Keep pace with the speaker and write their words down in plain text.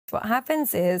What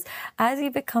happens is, as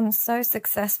you become so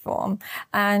successful,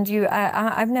 and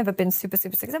I've never been super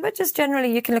successful, but just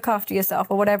generally you can look after yourself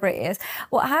or whatever it is.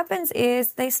 What happens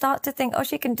is they start to think, oh,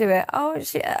 she can do it. Oh,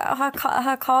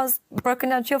 her car's broken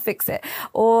down, she'll fix it.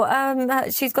 Or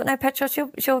she's got no petrol,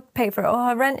 she'll pay for it. Or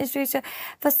her rent is due.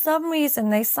 For some reason,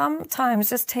 they sometimes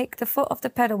just take the foot off the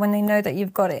pedal when they know that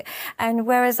you've got it. And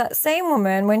whereas that same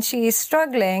woman, when she is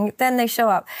struggling, then they show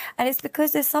up. And it's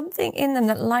because there's something in them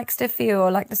that likes to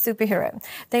feel like the superhero.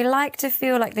 They like to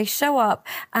feel like they show up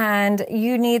and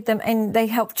you need them and they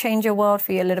help change your world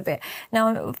for you a little bit. Now,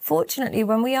 unfortunately,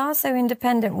 when we are so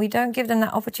independent, we don't give them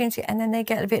that opportunity and then they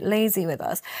get a bit lazy with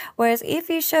us. Whereas if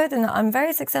you show them that I'm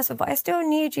very successful, but I still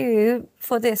need you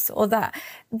for this or that,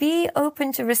 be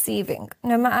open to receiving.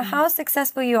 No matter how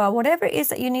successful you are, whatever it is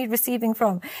that you need receiving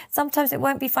from. Sometimes it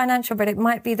won't be financial, but it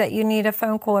might be that you need a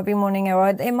phone call every morning, or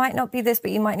it might not be this,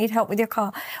 but you might need help with your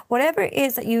car. Whatever it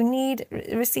is that you need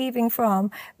receiving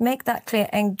from, make that clear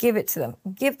and give it to them.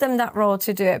 Give them that role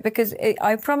to do it, because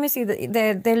I promise you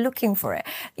that they're looking for it.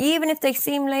 Even if they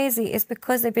seem lazy, it's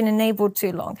because they've been enabled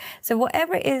too long. So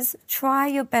whatever it is, try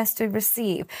your best to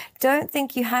receive. Don't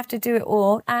think you have to do it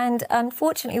all. And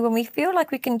unfortunately, when we feel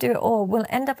like we can do it all, we'll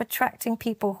end up attracting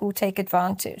people who take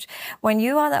advantage. When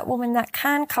you are that woman that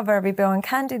can cover every bill and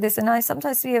can do this, and I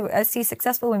sometimes see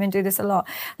successful women do this a lot,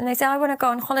 and they say, I want to go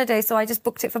on holiday, so I just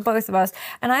booked it for both of us.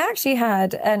 And I actually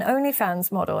had an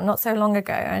OnlyFans model not so long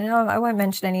ago, and I won't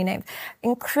mention any names,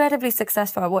 incredibly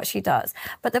successful at what she does.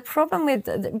 But the problem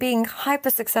with being hyper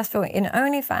successful in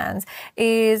OnlyFans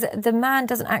is the man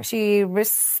doesn't actually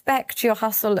respect your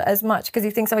hustle as much, because he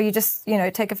thinks, oh, you just,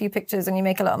 take a few pictures and you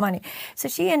make a lot of money. So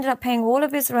she ended up paying all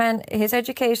of his rent, his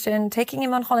education, taking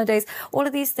him on holidays, all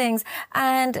of these things.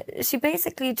 And she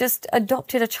basically just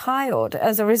adopted a child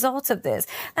as a result of this.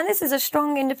 And this is a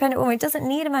strong, independent woman. She doesn't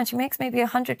need a man. She makes maybe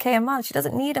 100K a month. She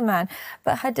doesn't need a man.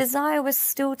 But her desire was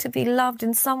still to be loved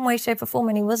in some way, shape or form.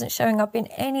 And he wasn't showing up in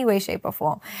any way, shape or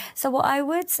form. So what I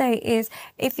would say is,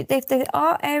 if there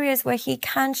are areas where he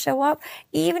can show up,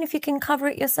 even if you can cover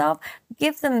it yourself,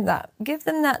 give them that. Give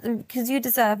them that, because you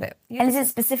deserve it. And is it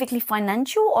specifically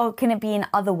financial, or can it be in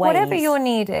other ways? Whatever your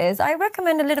need is. I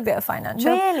recommend a little bit of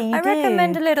financial. Really? I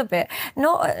recommend a little bit.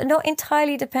 Not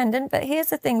entirely dependent, but here's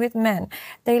the thing with men.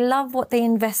 They love what they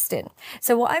invest in.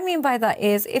 So what I mean by that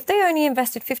is, if they only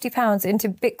invested £50 into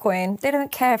Bitcoin, they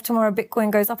don't care if tomorrow Bitcoin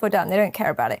goes up or down. They don't care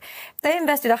about it. If they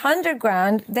invested 100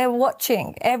 grand, they're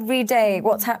watching every day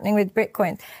what's happening with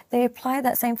Bitcoin. They apply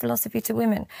that same philosophy to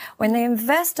women. When they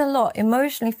invest a lot,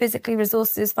 emotionally, physically,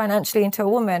 resources, financially into a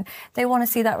woman, they want to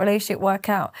see that relationship work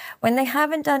out. When they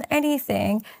haven't done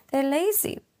anything, they're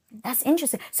lazy. That's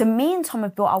interesting. So me and Tom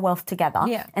have built our wealth together.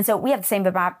 Yeah. And so we have the same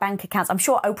about bank accounts. I'm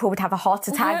sure Oprah would have a heart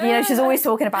attack. She's always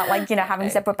talking about having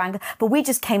separate bank. But we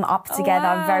just came up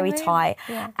together, very tight.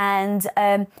 Yeah. And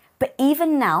but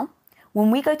even now,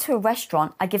 when we go to a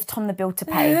restaurant, I give Tom the bill to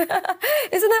pay.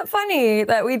 Isn't that funny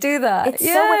that we do that? It's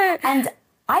so... And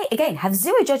I, again, have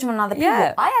zero judgment on other people.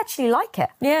 Yeah. I actually like it.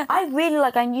 Yeah. I really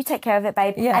like going, you take care of it,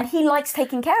 babe. Yeah. And he likes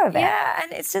taking care of it. Yeah,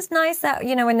 and it's just nice that,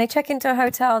 when they check into a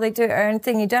hotel, they do their own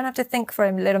thing. You don't have to think for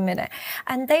a little minute.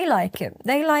 And they like it.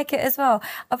 They like it as well.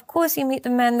 Of course, you meet the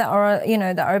men that are,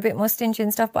 that are a bit more stingy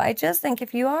and stuff. But I just think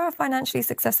if you are a financially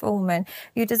successful woman,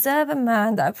 you deserve a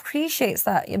man that appreciates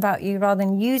that about you rather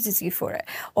than uses you for it,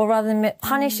 or rather than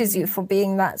punishes you for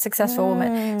being that successful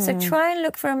woman. So try and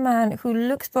look for a man who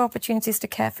looks for opportunities to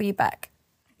care for you back.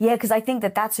 Yeah, because I think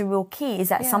that that's a real key, is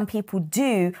that some people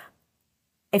do,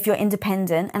 if you're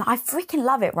independent, and I freaking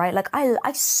love it, right? Like,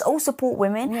 I so support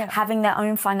women having their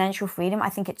own financial freedom. I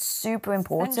think it's super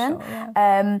important.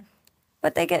 Essential,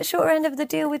 but they get shorter end of the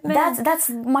deal with men. That's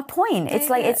my point. It's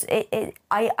like,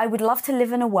 I would love to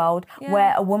live in a world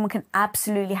where a woman can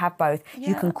absolutely have both.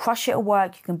 You can crush it at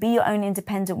work, you can be your own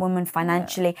independent woman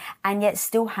financially, and yet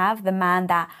still have the man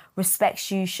that respects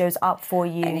you, shows up for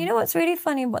you. And you know what's really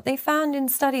funny? What they found in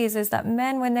studies is that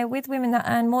men, when they're with women that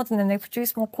earn more than them, they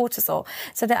produce more cortisol.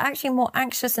 So they're actually more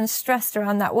anxious and stressed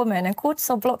around that woman. And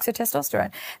cortisol blocks your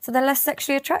testosterone. So they're less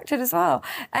sexually attracted as well.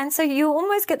 And so you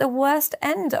almost get the worst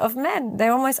end of men.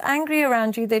 They're almost angry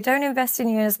around you. They don't invest in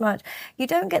you as much. You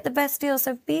don't get the best deal.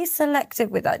 So be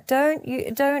selective with that.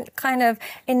 Don't kind of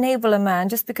enable a man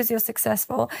just because you're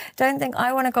successful. Don't think,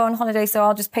 I want to go on holiday, so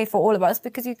I'll just pay for all of us,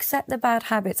 because you accept the bad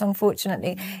habits,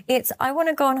 unfortunately. It's, I want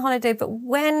to go on holiday, but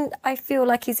when I feel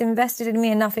like he's invested in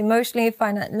me enough emotionally,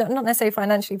 not necessarily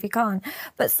financially if he can't,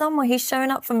 but somewhere he's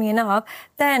shown up for me enough,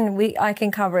 then I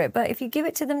can cover it. But if you give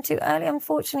it to them too early,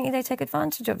 unfortunately, they take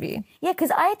advantage of you. Yeah,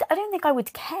 because I don't think I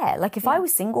would care. Like, if I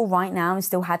was single right now and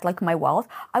still had, like, my wealth,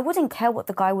 I wouldn't care what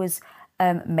the guy was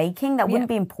making, that wouldn't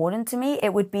be important to me.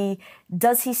 It would be,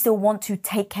 does he still want to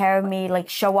take care of me, like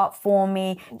show up for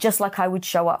me, just like I would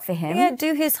show up for him? Yeah,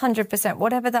 do his 100%,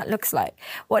 whatever that looks like.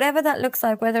 Whatever that looks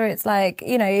like, whether it's like,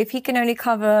 you know, if he can only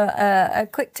cover a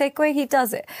quick takeaway, he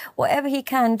does it. Whatever he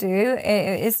can do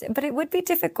is, but it would be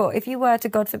difficult if you were to,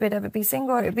 God forbid, ever be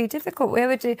single. It would be difficult.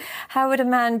 How would a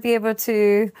man be able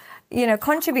to, you know,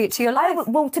 contribute to your life?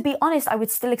 Well, to be honest, I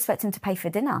would still expect him to pay for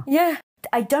dinner. Yeah.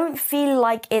 I don't feel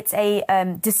like it's a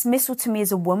dismissal to me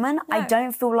as a woman. No. I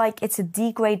don't feel like it's a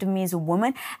degrade of me as a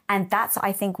woman. And that's,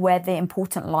 I think, where the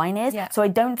important line is. Yeah. So I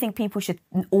don't think people should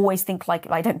always think like,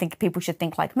 I don't think people should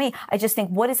think like me. I just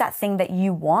think, what is that thing that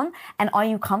you want? And are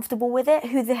you comfortable with it?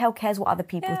 Who the hell cares what other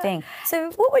people think?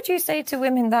 So what would you say to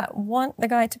women that want the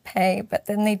guy to pay, but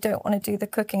then they don't want to do the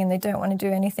cooking and they don't want to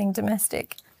do anything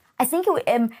domestic? I think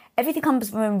everything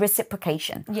comes from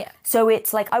reciprocation. Yeah. So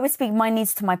it's like I would speak my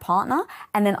needs to my partner,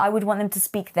 and then I would want them to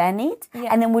speak their needs,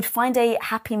 and then we'd find a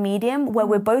happy medium where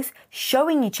we're both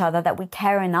showing each other that we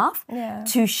care enough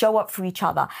to show up for each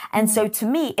other. And so to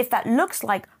me, if that looks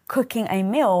like cooking a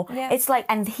meal, it's like,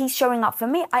 and he's showing up for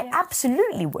me, I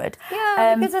absolutely would.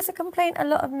 Yeah, because there's a complaint a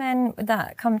lot of men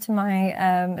that come to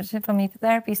my for me for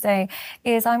therapy say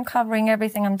is I'm covering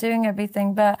everything, I'm doing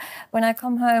everything, but when I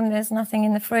come home there's nothing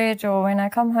in the fridge, or when I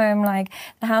come home like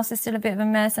the house is still a bit of a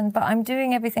mess, but I'm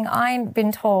doing everything I've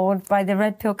been told by the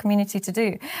red pill community to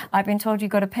do. I've been told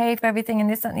you've got to pay for everything and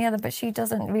this, that and the other, but she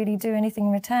doesn't really do anything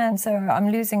in return, so I'm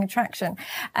losing attraction.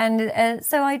 And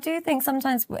so I do think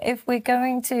sometimes if we're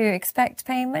going to expect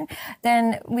payment,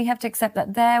 then we have to accept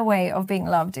that their way of being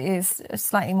loved is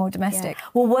slightly more domestic. Yeah.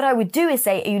 Well, what I would do is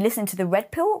say, are you listening to the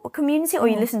red pill community or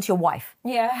you listen to your wife?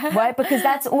 Yeah. Right? Because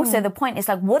that's also the point. It's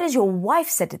like, what has your wife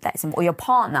said that is important, or your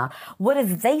partner? What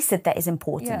have they said that is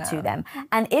important to them?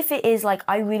 And if it is like,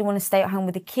 I really want to stay at home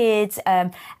with the kids,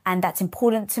 and that's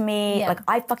important to me, like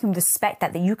I fucking respect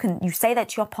that you say that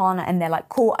to your partner and they're like,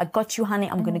 cool, I got you, honey,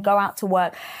 I'm going to go out to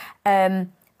work.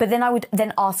 But then I would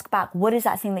then ask back, what is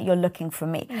that thing that you're looking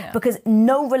from me? Yeah. Because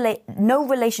no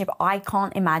relationship I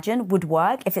can't imagine would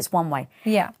work if it's one way.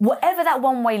 Yeah. Whatever that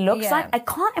one way looks like, I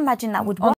can't imagine that would work.